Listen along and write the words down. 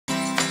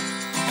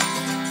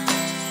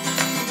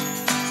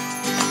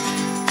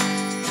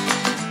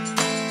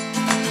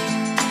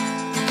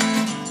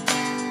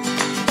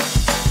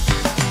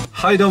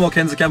はいどうも、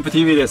ケンズキャンプ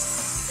TV で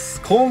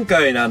す。今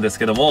回なんです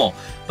けども、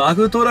バ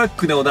グトラッ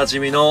クでおなじ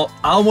みの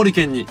青森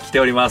県に来て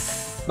おりま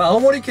す。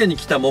青森県に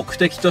来た目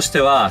的として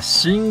は、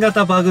新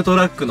型バグト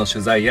ラックの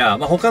取材や、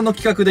他の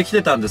企画で来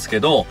てたんですけ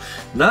ど、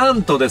な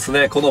んとです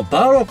ね、この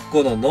バロッ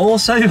コの納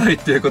車祝い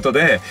ということ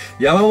で、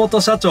山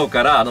本社長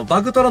から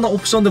バグトラのオ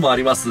プションでもあ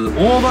ります、オ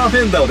ーバーフ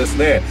ェンダーをです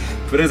ね、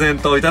プレゼン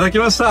トいただき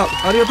ました。あ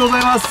りがとうござ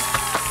います。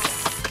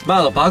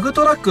バグ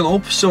トラックのオ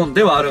プション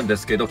ではあるんで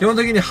すけど、基本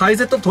的にハイ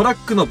ゼットトラッ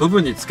クの部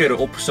分につけ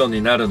るオプション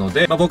になるの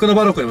で、僕の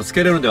バロックにもつ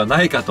けれるんでは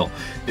ないかと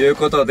いう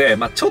ことで、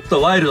ちょっ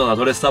とワイルドな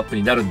ドレスアップ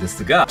になるんで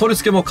すが、取り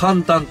付けも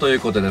簡単という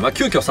ことで、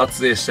急遽撮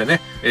影してね、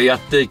やっ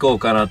ていこう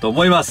かなと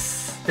思いま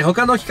す。で、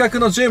他の企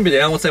画の準備で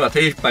山本さんは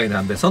手一杯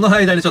なんで、その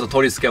間にちょっと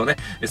取り付けをね、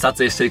撮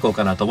影していこう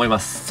かなと思いま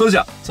す。それじ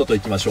ゃあ、外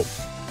行きましょう。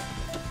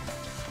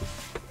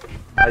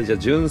はい、じゃあ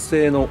純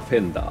正のフ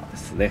ェンダーで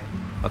すね。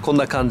こん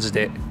な感じ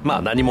で、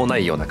何もな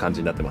いような感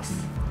じになってます。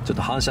ちょっ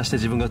と反射して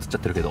自分が映っちゃ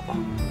ってるけど。は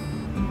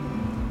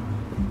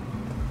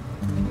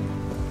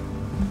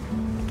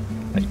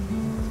い。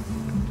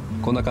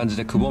こんな感じ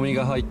でくぼみ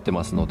が入って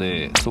ますの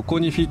で、そこ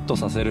にフィット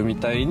させるみ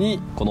たい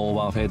に、このオー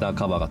バーフェーダー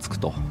カバーがつく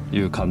とい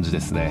う感じで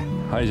すね。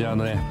はい、じゃあ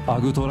バ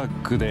グトラッ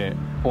クで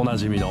おな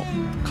じみの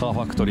カーフ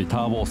ァクトリータ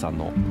ーボーさん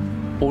の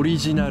オリ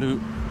ジナル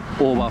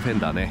オーバーフェン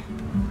ダーね。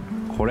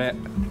これ。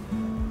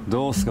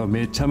どうすか、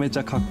めちゃめち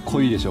ゃかっ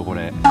こいいでしょこ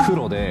れ。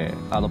黒で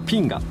ピ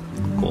ンが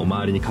こう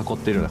周りに囲っ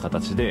ているような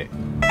形で、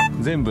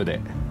全部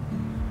で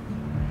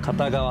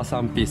片側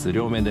3ピース、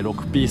両面で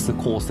6ピース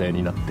構成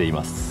になってい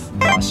ます。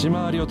足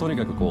回りをとに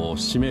かくこう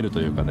締めると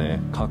いうかね、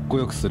かっこ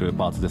よくする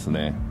パーツです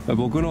ね。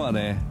僕のは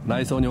ね、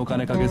内装にお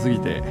金かけすぎ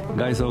て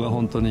外装が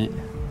本当に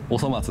お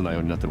粗末なよ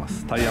うになってま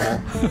す。タイヤも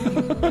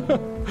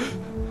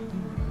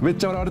めっ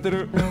ちゃ笑われて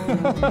る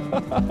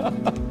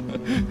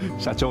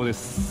社長で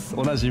す。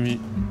おなじみ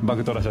バ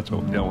グトラ社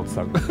長山本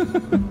さん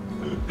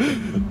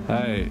は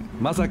い、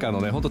まさか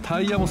のね、ほんと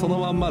タイヤもその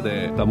まんま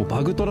で、もう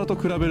バグトラと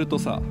比べると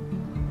さ、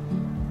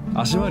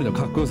足回りの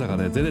かっこよさが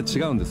ね全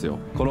然違うんですよ。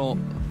この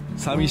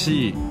寂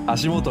しい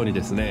足元に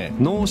ですね、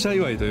納車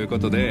祝いというこ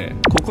とで、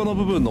ここの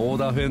部分のオー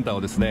ダーフェンダー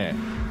をですね、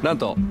なん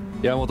と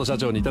山本社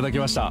長にいただき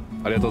ました。あ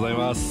りがとうござい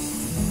ます。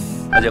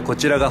じゃあこ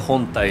ちらが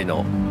本体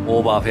の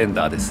オーバーフェン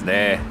ダーです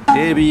ね。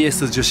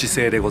 ABS 樹脂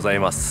製でござい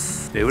ま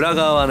す。で、裏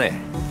側はね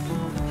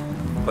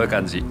こういう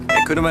感じ、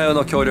車用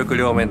の強力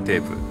両面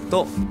テープ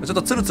とちょっ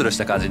とツルツルし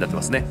た感じになって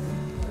ますね。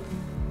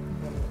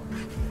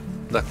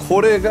だからこ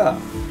れが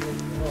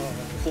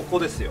ここ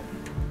ですよ。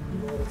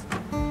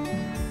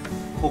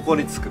ここ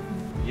につく。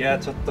いや、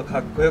ちょっと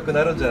かっこよく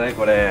なるんじゃない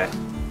これ。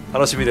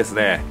楽しみです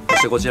ね。そ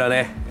してこちら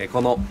ね、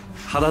この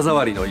肌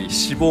触りのいい脂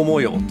肪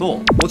模様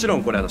と、もちろ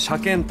んこれ車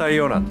検対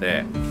応なん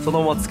で、そ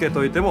のままつけ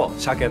といても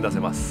車検出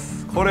せま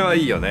す。これは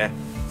いいよね。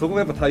そこ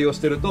がやっぱ対応し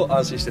てると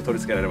安心して取り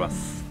付けられま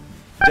す。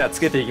じゃあ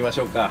つけていきまし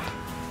ょうか。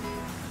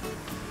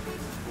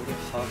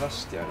これ剥が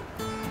してある。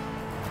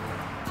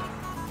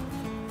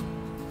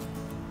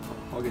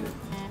剥げてる。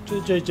ちょ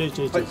いちょいちょい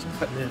ちょいちょい。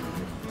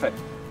はい。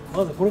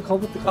まずこれか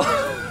ぶってから。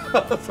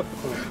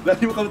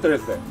何もかぶってない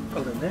ですね。こ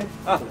れね。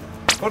あ、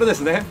これで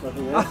すね。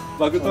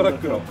バグトラッ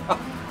クの。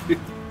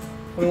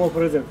これもプ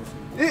レゼント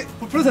です。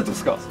これプレゼントで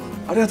すか。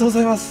ありがとうご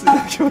ざいます。いた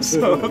だきまし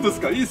た。本当です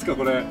か。いいですか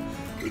これ。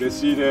嬉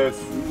しいで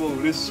す。も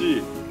う嬉し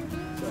い。じゃ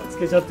あつ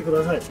けちゃってく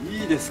ださい。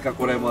いいですか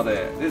これま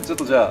で。で、ちょっ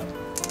とじゃあ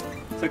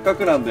せっか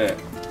くなんで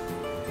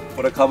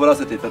これかぶら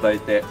せていただい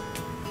て。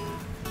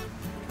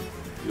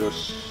よ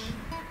し。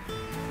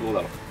どう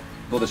だろう。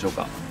どうでしょう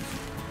か。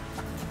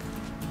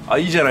あ、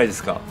いいじゃないで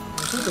すか。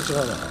ちょっと違う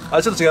な。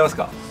あ、ちょっと違います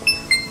か。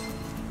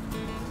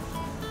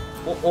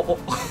ど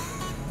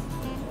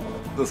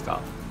うですか。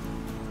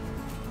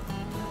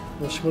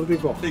よし、これでい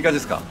こう。いい感じ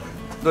ですか。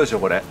どうでしょ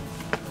うこれ。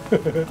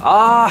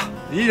ああ、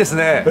いいです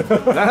ね。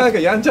なんか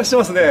やんちゃして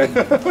ますね。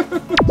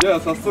じゃ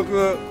あ早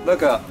速なん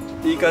か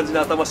いい感じに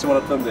頭してもら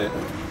ったんで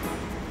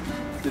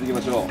つけていき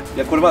ましょう。い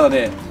や、これまだ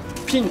ね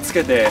ピンつ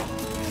けて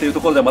っていうと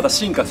ころでまた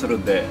進化する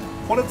んで、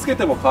これつけ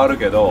ても変わる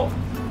けど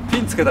ピ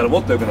ンつけたらも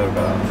っと良くなる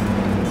から、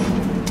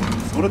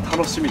それ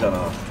楽しみだな。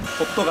ホ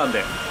ットガン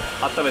で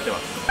温めてま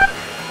す。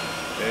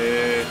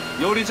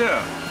よりじゃあ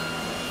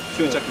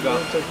吸着が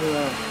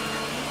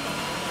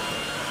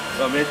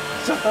めっ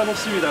ちゃ楽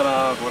しみだ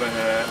なこれね。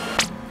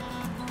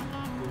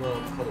今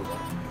角が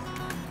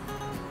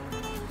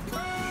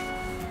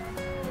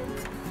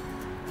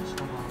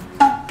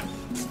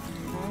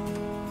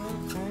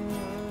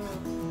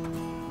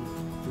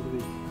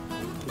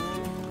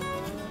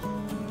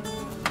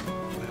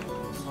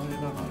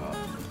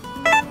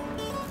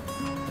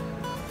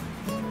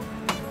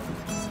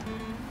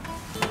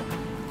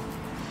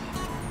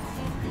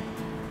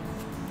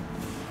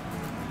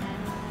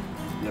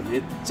め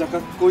っちゃか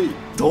っこいい。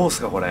どう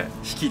すかこれ。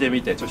引きで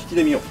見て、引き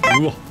で見よ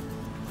う。うわ、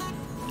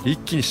一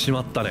気に締ま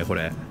ったねこ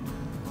れ。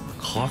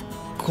かっ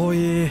こ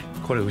いい。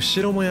これ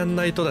後ろもやん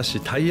ないとだし、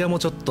タイヤも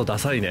ちょっとダ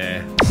サい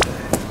ね。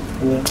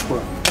ほ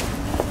ら。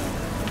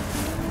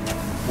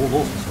お、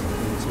どうすか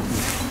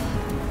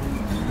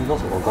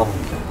それ。ガム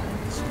みたいな。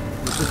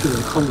さっきの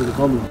噛んでる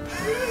ガム。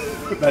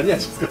何味で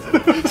すか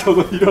そ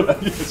の色何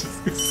味です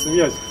か？炭味。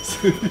炭味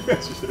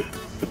してる。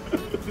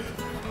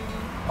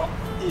あ、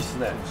いいっす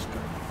ね。はい。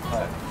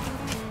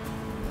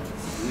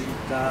着い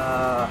たー。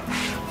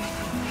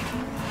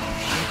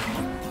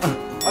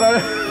あら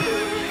れ。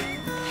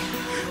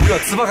今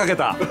つばかけ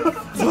た。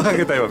つばか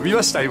けたよ。見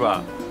ました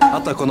今。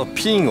あとはこの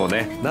ピンを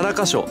ね、7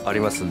箇所あり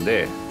ますん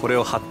で、これ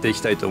を貼ってい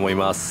きたいと思い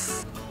ま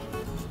す。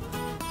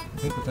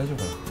これ大丈夫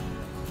か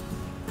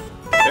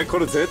な。こ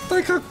れ絶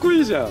対かっこ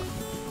いいじゃん。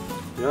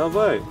や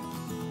ばい。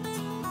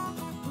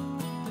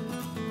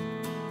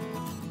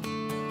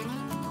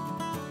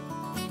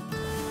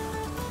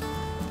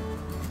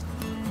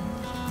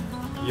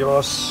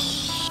よ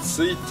し、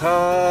着い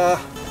たー。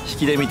引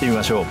きで見てみ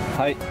ましょう。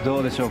はい、ど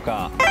うでしょう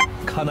か。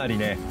かなり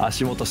ね、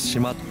足元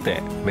締まっ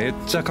てめっ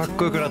ちゃかっ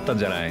こよくなったん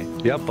じゃない？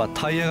やっぱ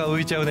タイヤが浮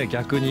いちゃうね、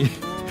逆に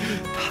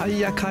タイ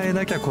ヤ変え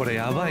なきゃこれ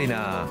やばい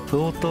な。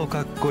相当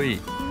かっこい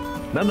い。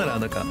なんなら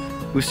なんか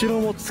後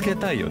ろもつけ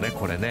たいよね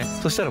これね。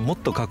そしたらもっ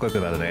とかっこよく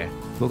なるね。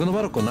僕の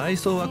バロッコ内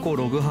装はこう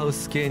ログハウ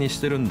ス系にし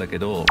てるんだけ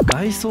ど、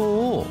外装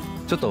を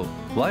ちょっと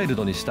ワイル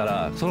ドにした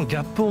らそのギ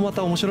ャップもま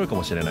た面白いか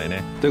もしれない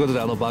ね。ということ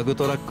でバグ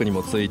トラックに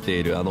もついて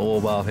いるオ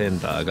ーバーフェン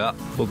ダーが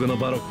僕の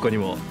バロッコに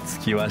もつ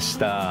きまし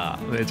た。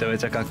めちゃめ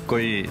ちゃかっこ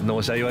いい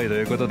納車祝いと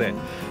いうことで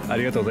あ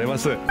りがとうございま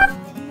す。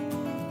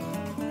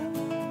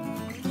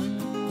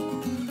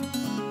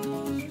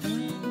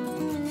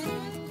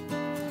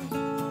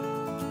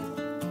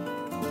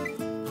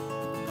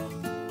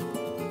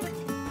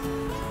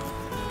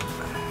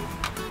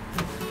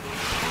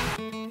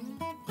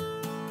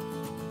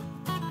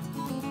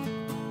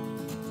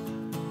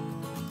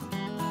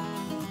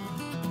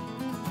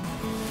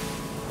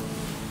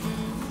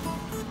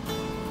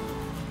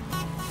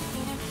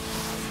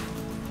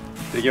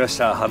できまし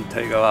た。反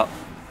対側。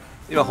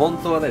今本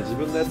当はね、自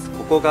分のやつ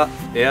ここが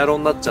エアロ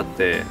になっちゃっ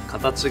て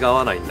形が合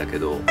わないんだけ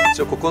ど、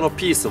一応ここの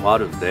ピースもあ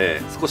るん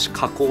で少し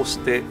加工し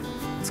て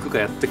つくか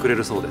やってくれ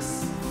るそうで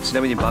す。ち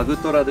なみにバグ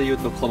トラでいう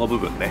とこの部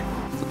分ね、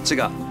こっち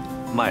が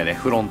前ね、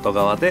フロント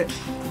側で、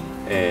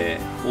オ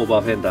ーバ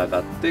ーフェンダーが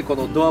あって、こ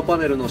のドアパ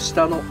ネルの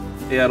下の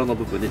エアロの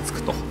部分につ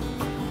くと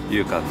い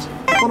う感じ。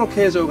この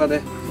形状が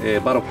ね、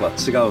バロックは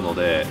違うの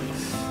で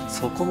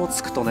そこも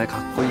つくとねか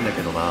っこいいんだ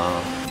けど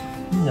な。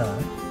いいんじゃない？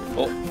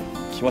お、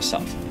来まし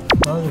た。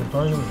大丈夫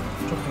大丈夫。ちょっ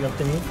とやっ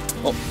てみ。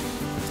お、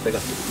手が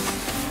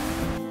す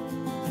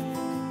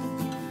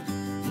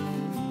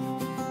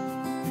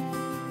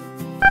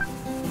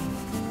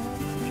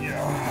る。よ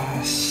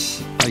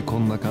し。はい、こ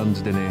んな感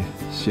じでね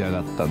仕上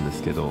がったんで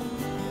すけど、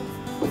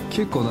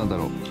結構なんだ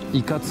ろう、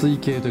いかつい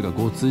系というか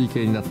ごつい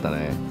系になった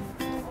ね。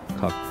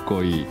かっ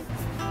こいい。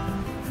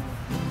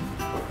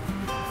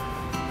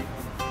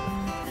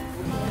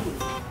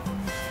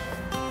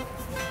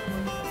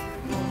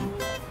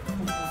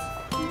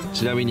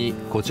ちなみに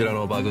こちら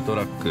のバグト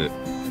ラック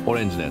オ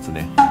レンジのやつ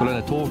ね、これ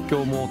はね東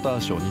京モータ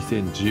ーショ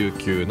ー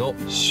2019の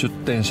出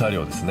展車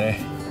両です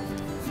ね。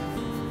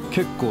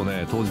結構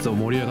ね当日は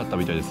盛り上がった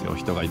みたいですよ。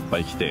人がいっぱ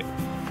い来て、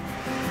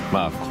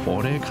まあ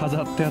これ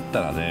飾ってあった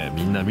らね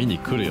みんな見に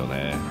来るよ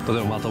ね。とて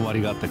もまとま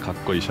りがあってかっ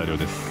こいい車両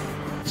です。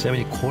ちなみ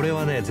にこれ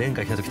はね前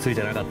回来た時つい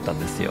てなかったん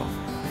ですよ。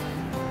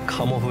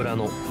カモフラ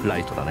のラ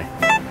イトだね。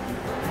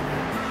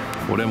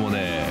これも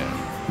ね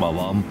まあ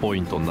ワンポ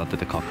イントになって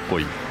てかっこ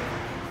いい。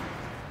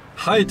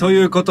はい、と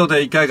いうこと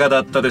でいかが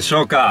だったでし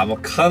ょうか。もう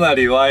かな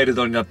りワイル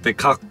ドになって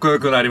かっこよ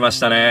くなりまし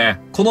た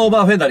ね。このオー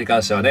バーフェンダーに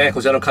関してはね、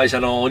こちらの会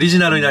社のオリジ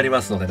ナルになり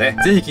ますのでね、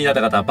ぜひ気になっ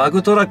た方はバ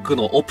グトラック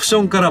のオプシ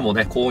ョンからも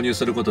ね、購入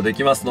することで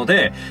きますの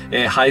で、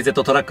ハイゼッ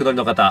トトラック乗り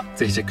の方、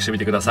ぜひチェックしてみ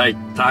てください。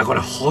ただこれ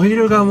ホイー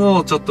ルが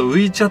もうちょっと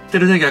浮いちゃって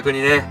るね、逆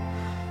にね。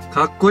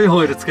かっこいい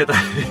ホイールつけたい。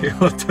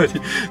本当に。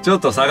ちょっ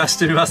と探し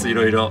てみます、い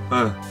ろいろ。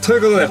とい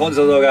うことで本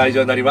日の動画は以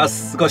上になりま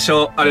す。ご視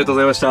聴ありがとう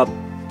ございまし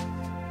た。